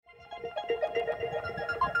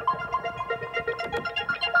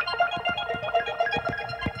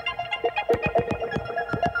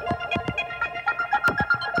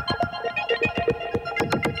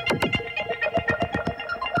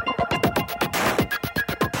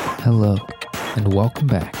Hello, and welcome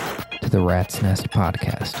back to the Rat's Nest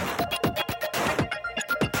Podcast.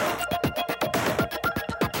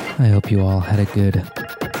 I hope you all had a good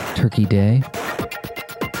turkey day.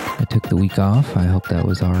 I took the week off. I hope that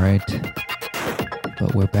was alright.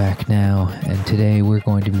 But we're back now, and today we're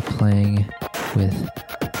going to be playing with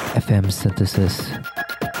FM synthesis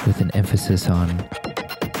with an emphasis on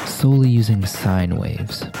solely using sine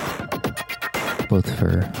waves, both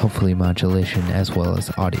for hopefully modulation as well as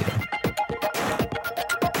audio.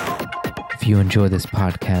 If you enjoy this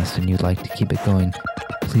podcast and you'd like to keep it going,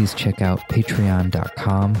 please check out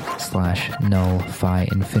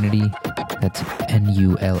patreon.com/nullphi-infinity. That's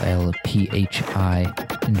NULLPHI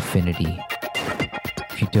infinity.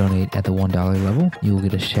 If you donate at the $1 level, you will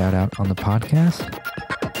get a shout out on the podcast.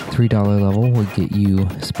 $3 level will get you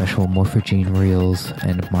special Morphogene reels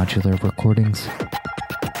and modular recordings.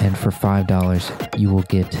 And for $5, you will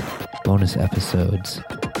get bonus episodes.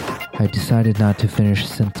 I decided not to finish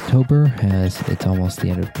Synthtober as it's almost the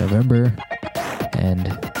end of November. And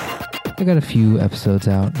I got a few episodes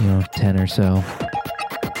out, 10 or so.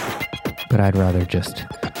 But I'd rather just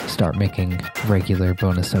start making regular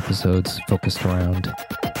bonus episodes focused around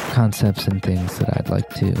concepts and things that I'd like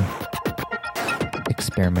to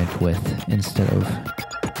experiment with instead of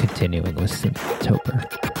continuing with Synthtober.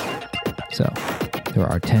 So, there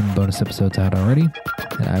are 10 bonus episodes out already,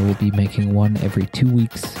 and I will be making one every 2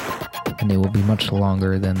 weeks, and they will be much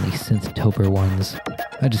longer than the Synthtober ones.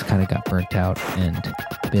 I just kind of got burnt out and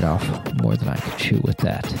bit off more than I could chew with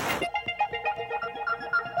that.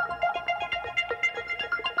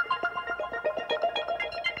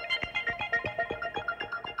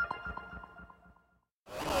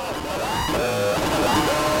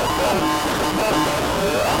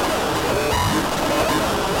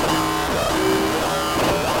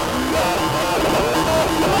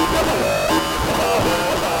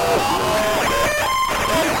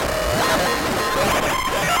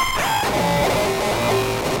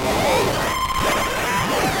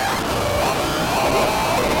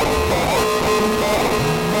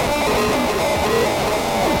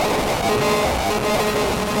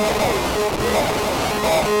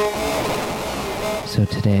 So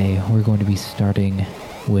today we're going to be starting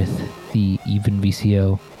with the even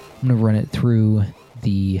VCO. I'm going to run it through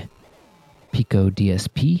the Pico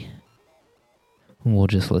DSP, and we'll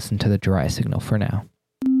just listen to the dry signal for now.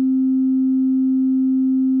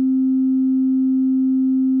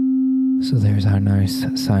 So there's our nice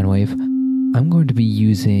sine wave. I'm going to be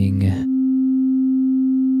using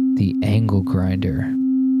the angle grinder,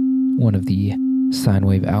 one of the sine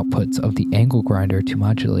wave outputs of the angle grinder to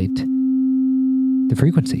modulate the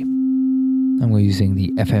frequency. I'm using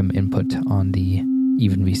the FM input on the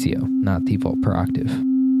even VCO, not the volt per octave.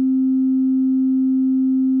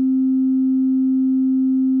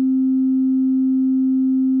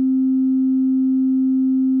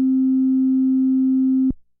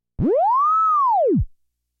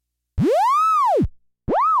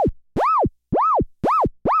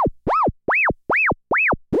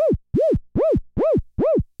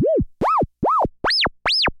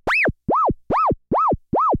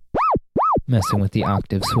 Messing with the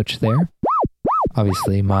octave switch there.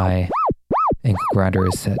 Obviously my ankle grinder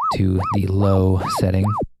is set to the low setting,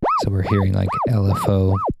 so we're hearing like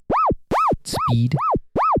LFO speed.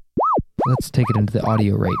 Let's take it into the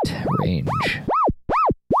audio rate range.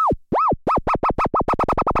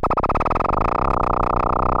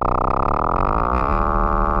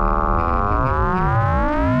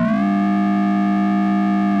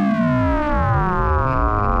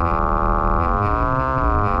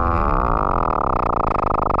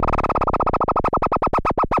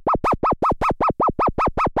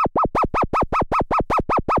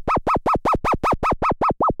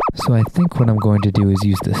 So I think what I'm going to do is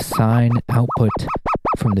use the sine output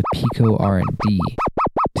from the Pico R&D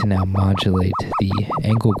to now modulate the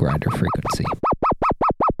angle grinder frequency.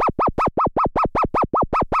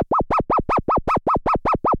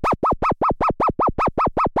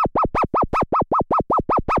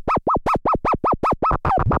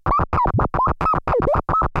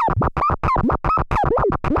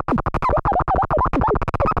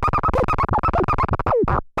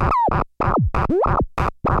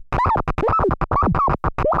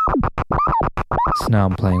 So now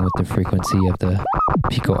I'm playing with the frequency of the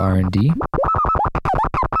Pico R&D.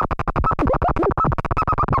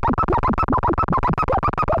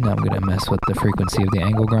 Now I'm going to mess with the frequency of the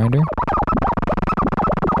angle grinder.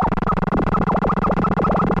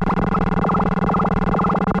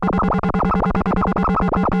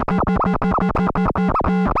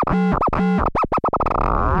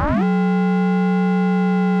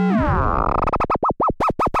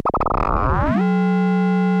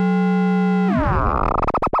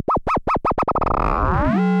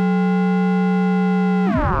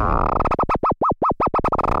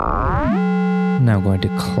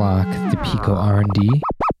 Pico R&D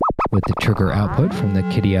with the trigger output from the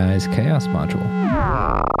Kitty Eyes Chaos module.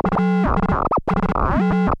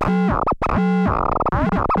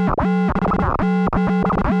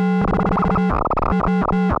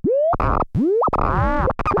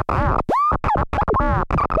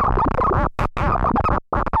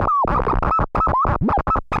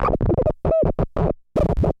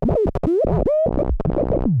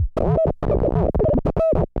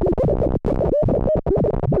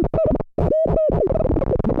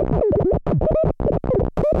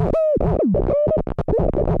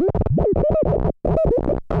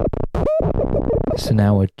 So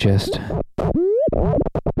now with just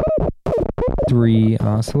 3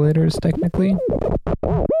 oscillators, technically,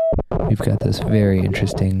 we've got this very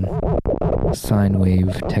interesting sine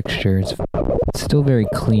wave texture. It's still very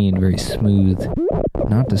clean, very smooth,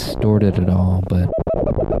 not distorted at all, but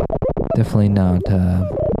definitely not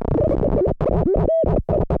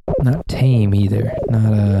tame either.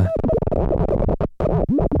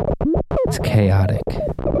 It's chaotic.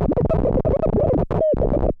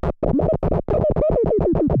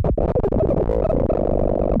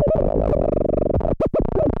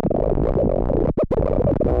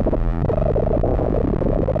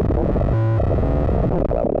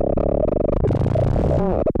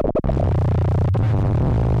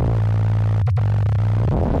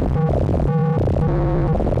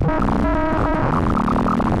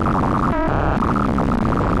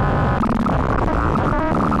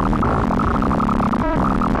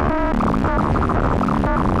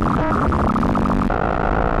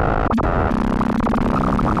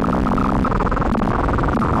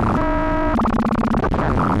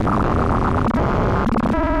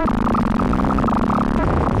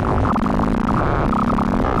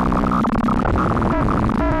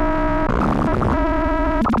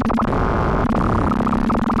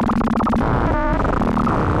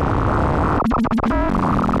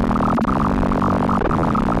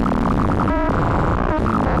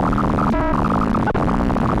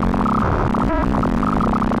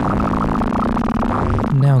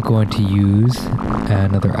 Now going to use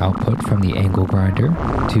another output from the angle grinder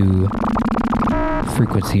to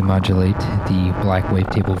frequency modulate the black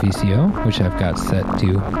wavetable VCO, which I've got set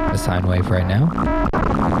to a sine wave right now.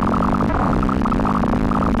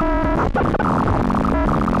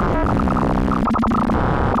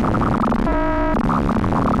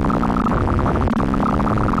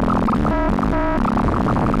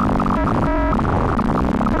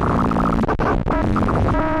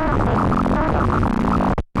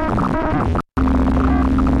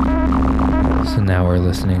 Now we're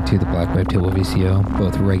listening to the black wavetable VCO,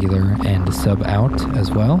 both regular and sub out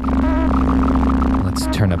as well. Let's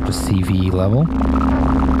turn up the CV level.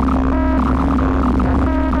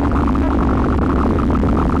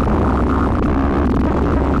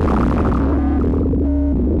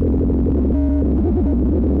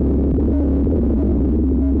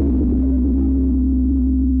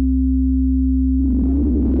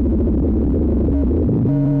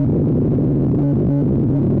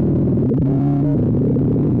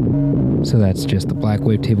 So that's just the black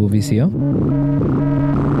wavetable VCO.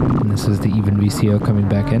 And this is the even VCO coming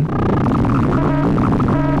back in.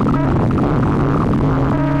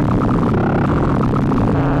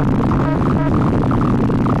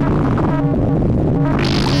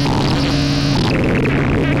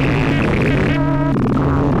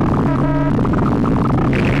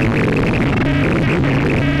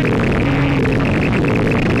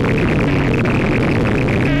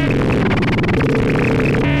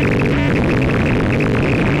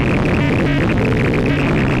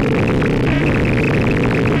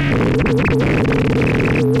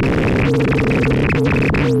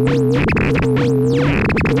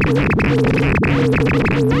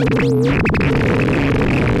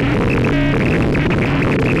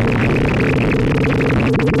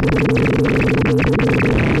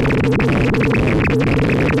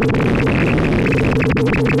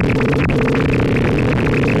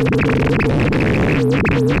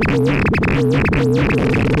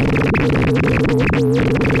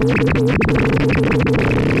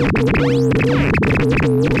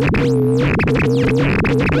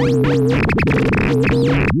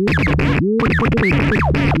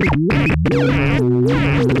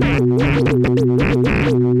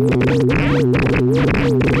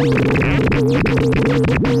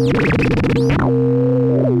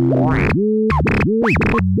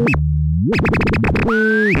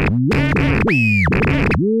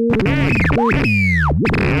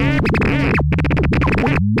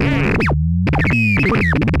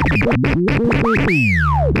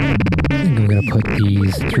 I think I'm going to put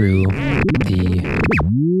these through the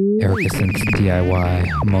Erica Ericsson's DIY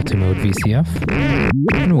multimode VCF,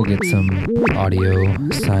 and we'll get some audio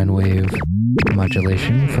sine wave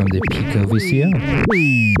modulation from the Pico VCO.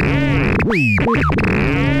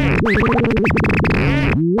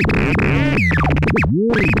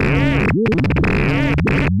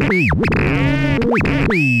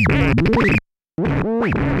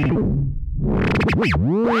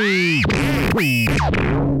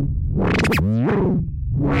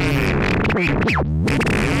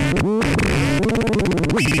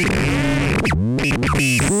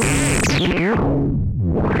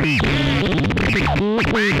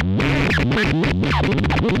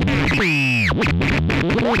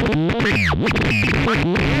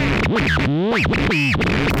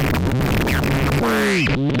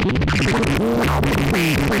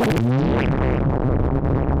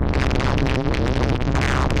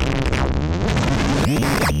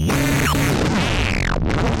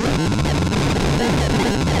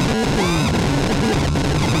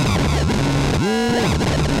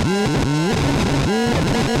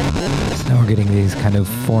 Now we're getting these kind of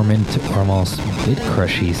formant, almost bit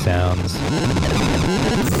crushy sounds.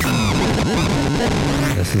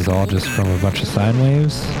 This is all just from a bunch of sine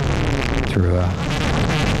waves through a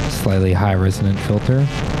slightly high resonant filter,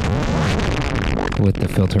 with the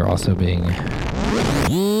filter also being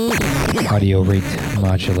audio rate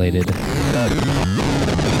modulated.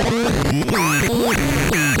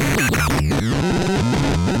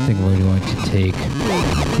 I think we're going to take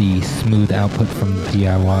the smooth output from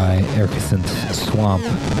DIY Ericsson's Swamp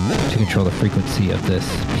to control the frequency of this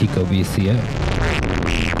Pico VCO.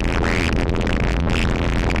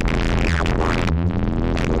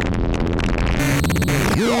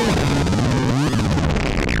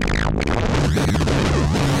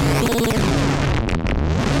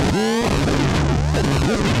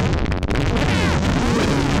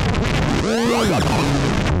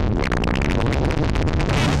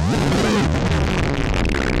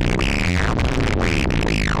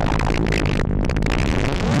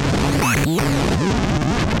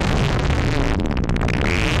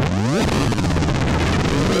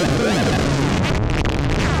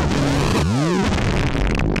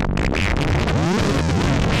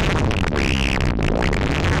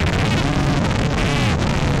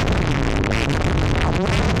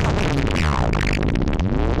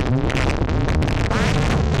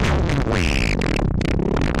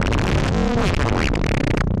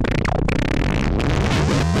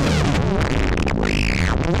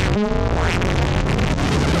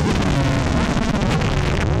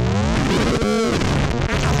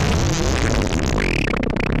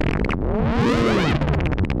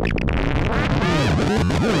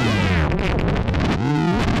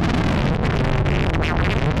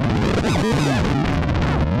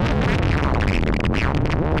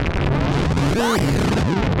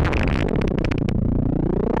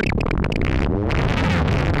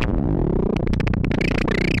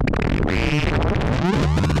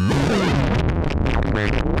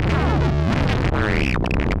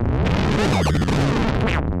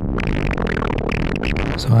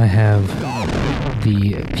 So I have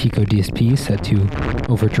the Pico DSP set to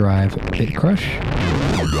overdrive bit crush.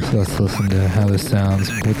 So let's listen to how this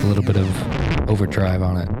sounds with a little bit of overdrive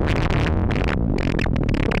on it.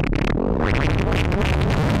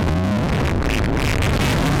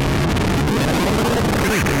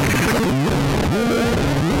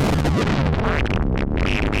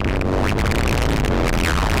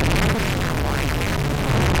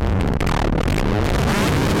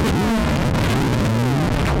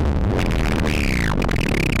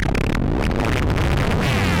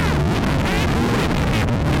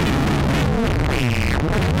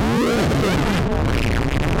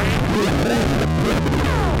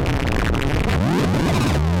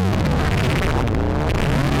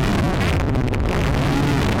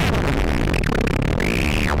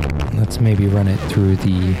 Let's maybe run it through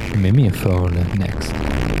the Mimeophone next.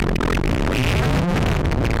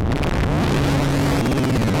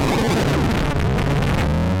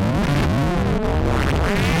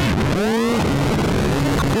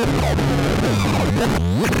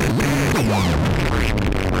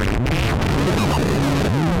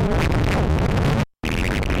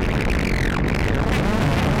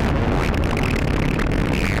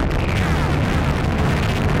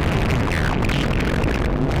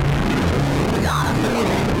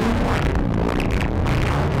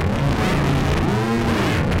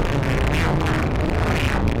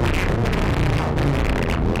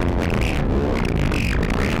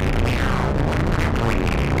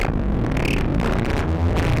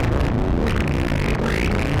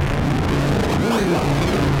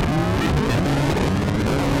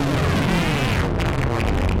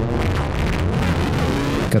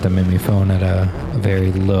 phone at a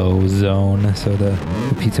very low zone, so the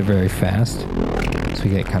beats are very fast. So we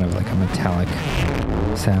get kind of like a metallic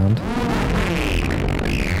sound.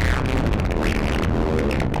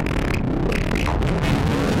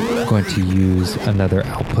 I'm going to use another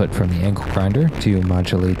output from the angle grinder to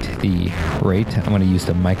modulate the rate. I'm going to use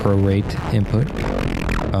the micro rate input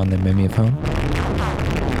on the Mimeophone.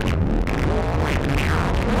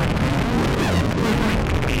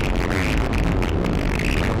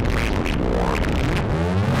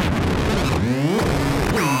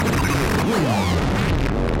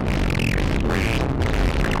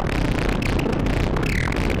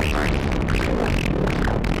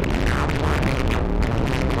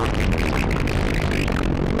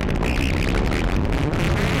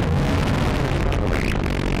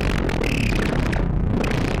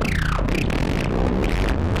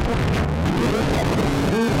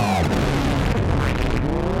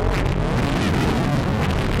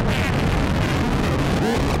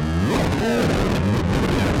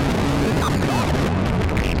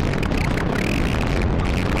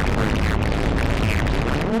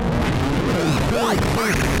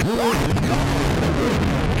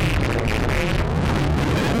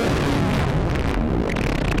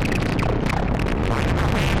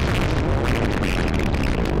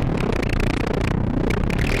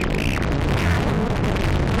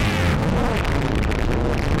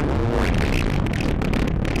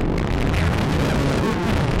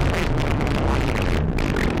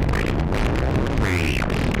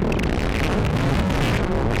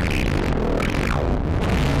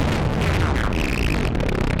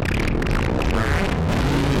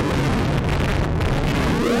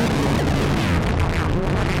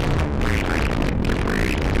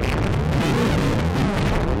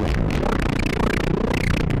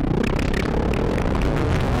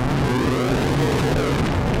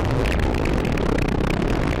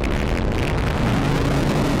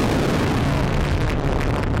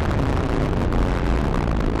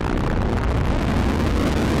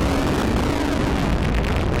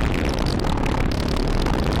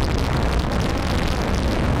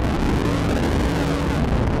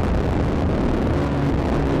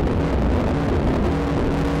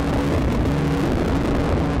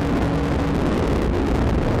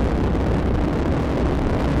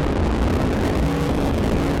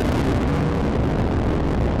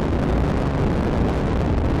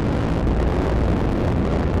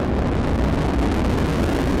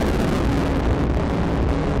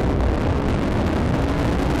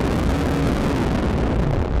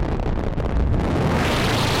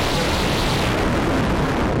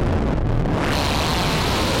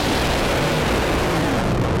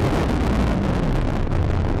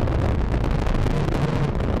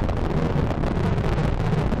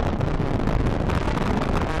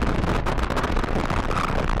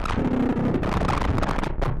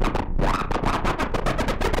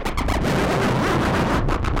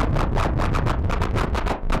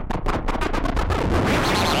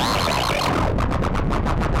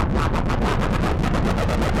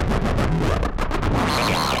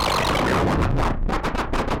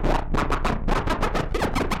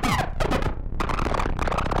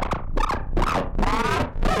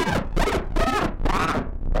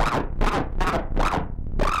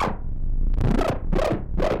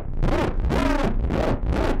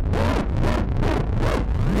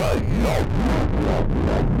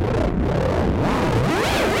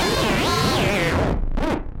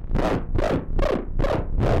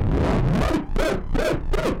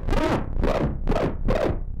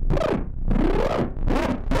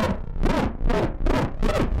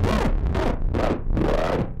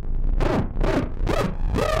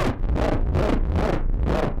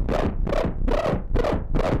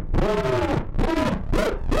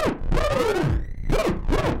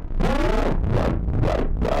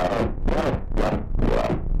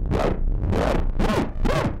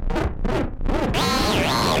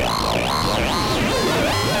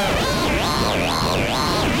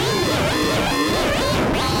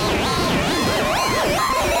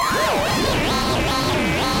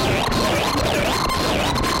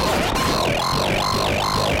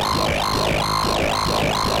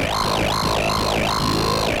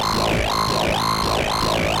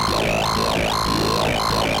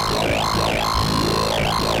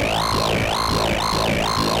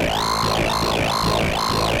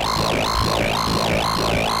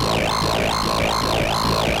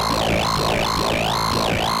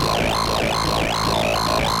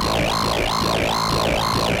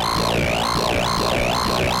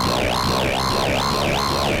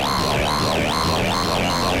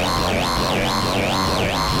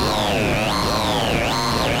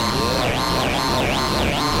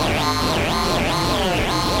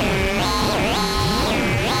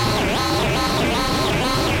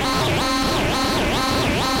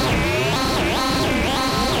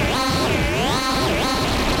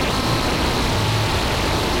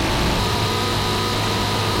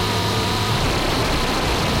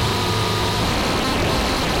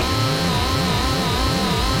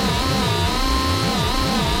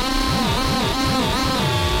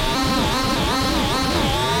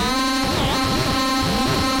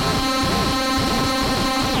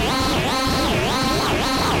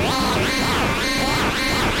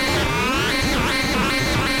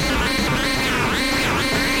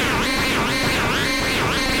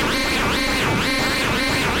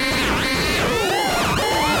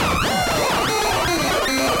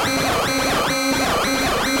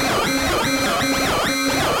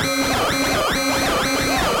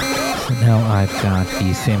 I've got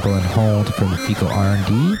the sample and hold from the Pico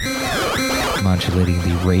R&D, modulating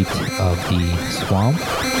the rate of the swamp,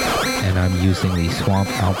 and I'm using the swamp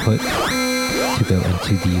output to go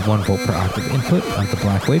into the 1 volt per octave input of the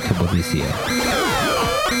Blackwave Turbo VCA.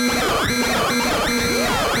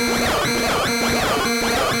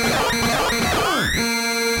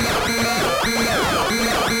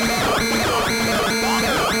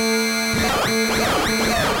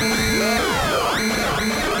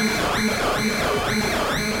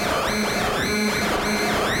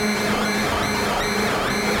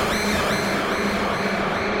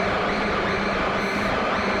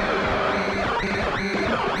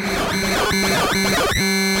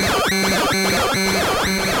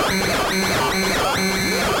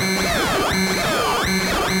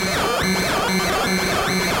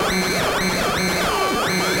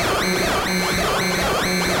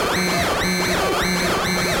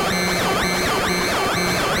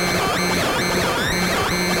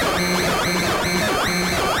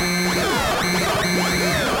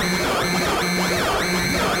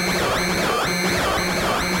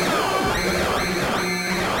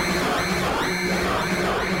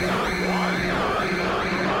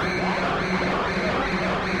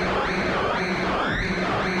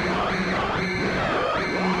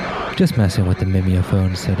 Just messing with the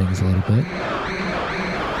mimeophone settings a little bit.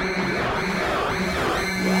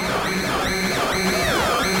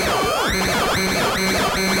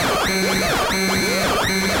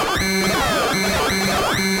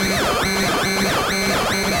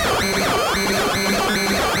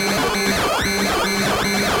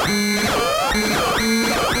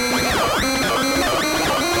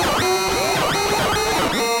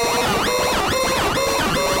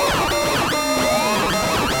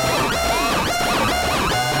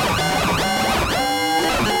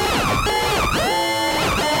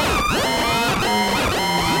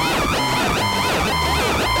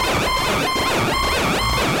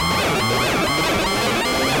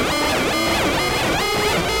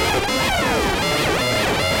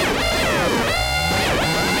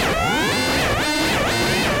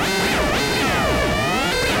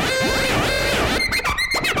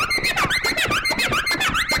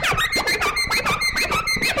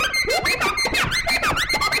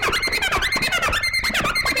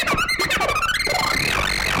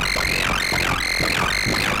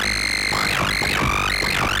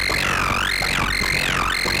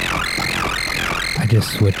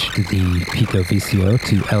 Just switched the Pico VCO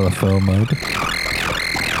to LFO mode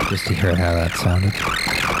just to hear how that sounded.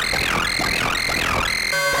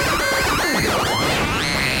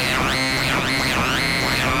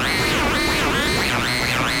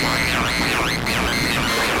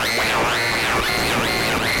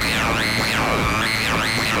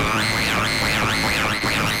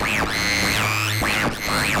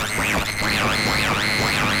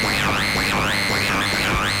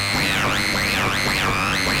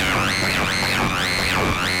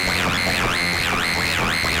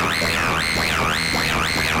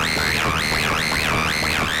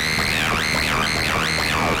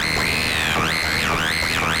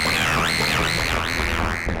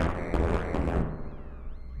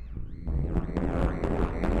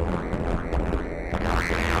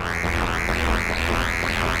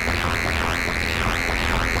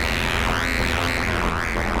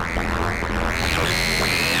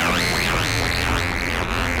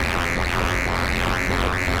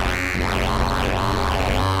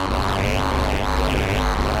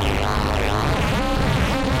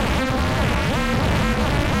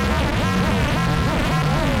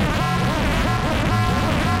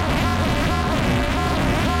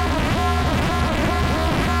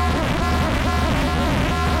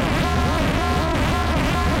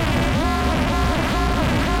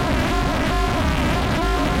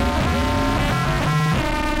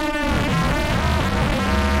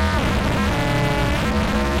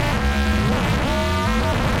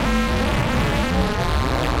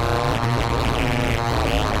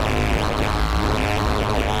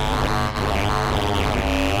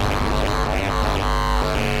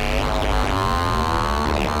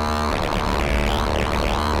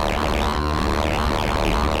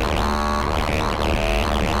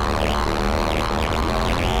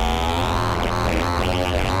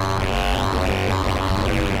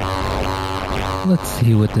 Let's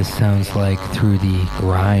see what this sounds like through the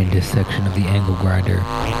grind section of the angle grinder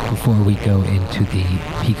before we go into the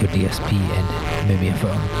Pico DSP and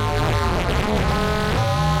mimeophone.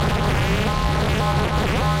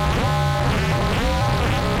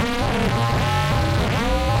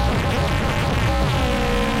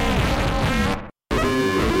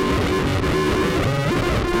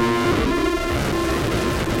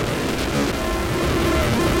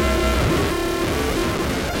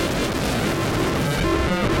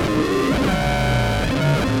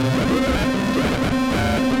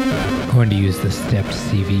 going to use the stepped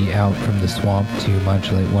CV out from the swamp to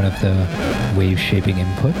modulate one of the wave shaping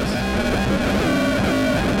inputs.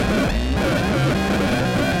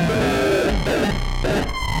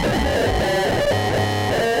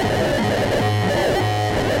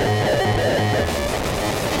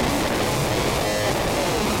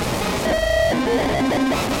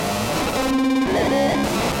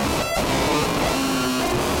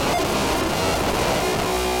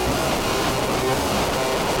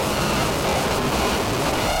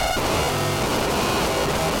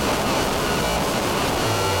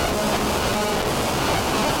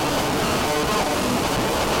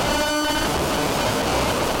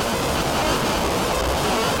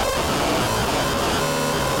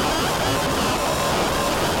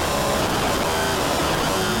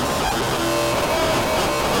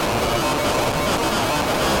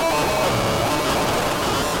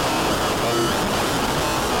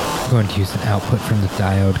 Going to use an output from the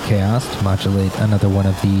diode chaos to modulate another one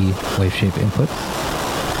of the wave shape inputs.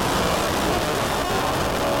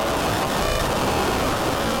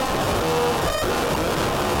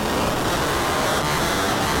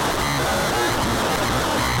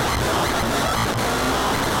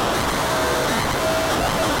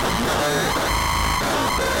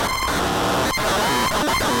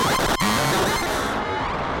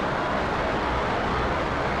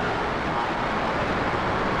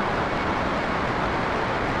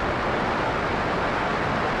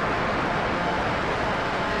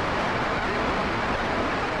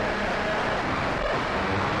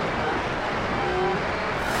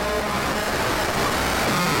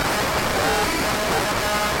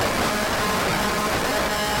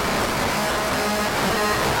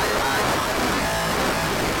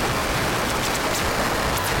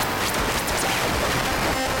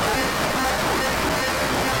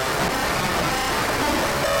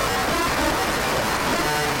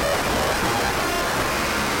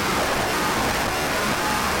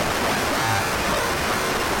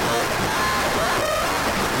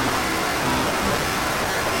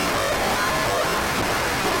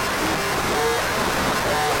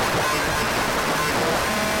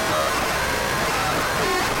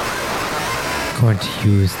 Going to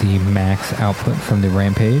use the max output from the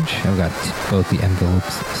Rampage. I've got both the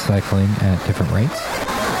envelopes cycling at different rates.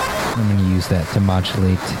 I'm going to use that to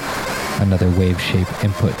modulate another wave shape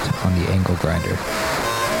input on the angle grinder.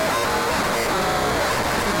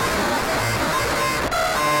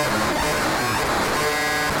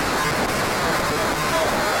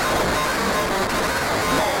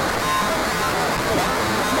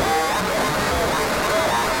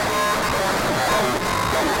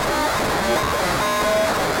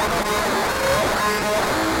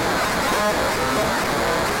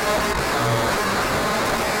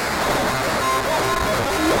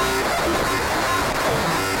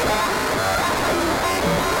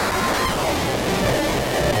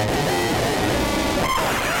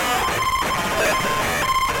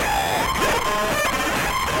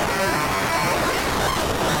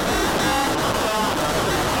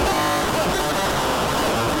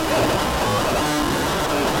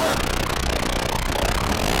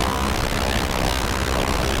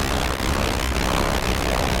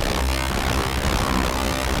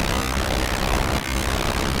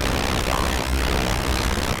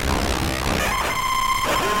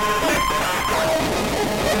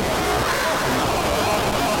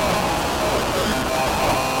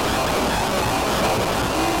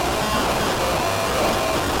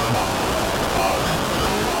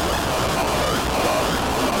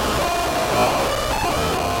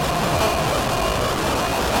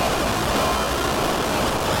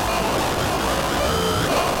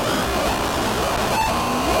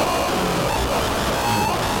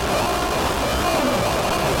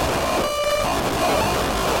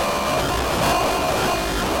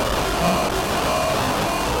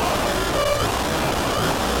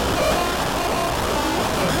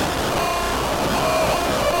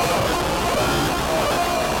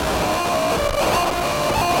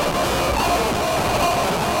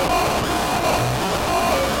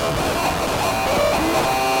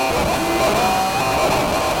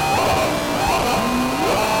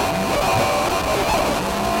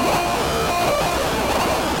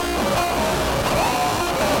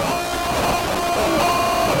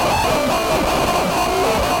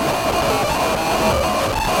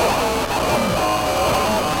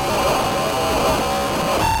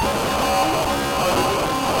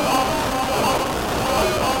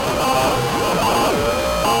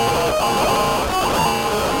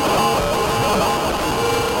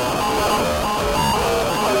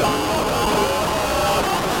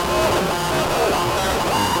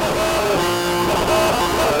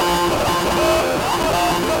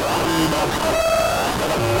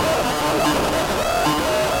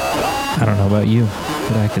 I don't know about you,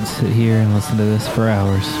 but I could sit here and listen to this for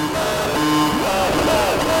hours.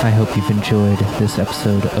 I hope you've enjoyed this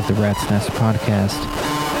episode of the Rat's Nest podcast.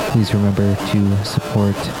 Please remember to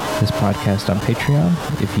support this podcast on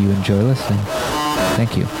Patreon if you enjoy listening.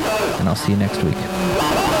 Thank you, and I'll see you next week.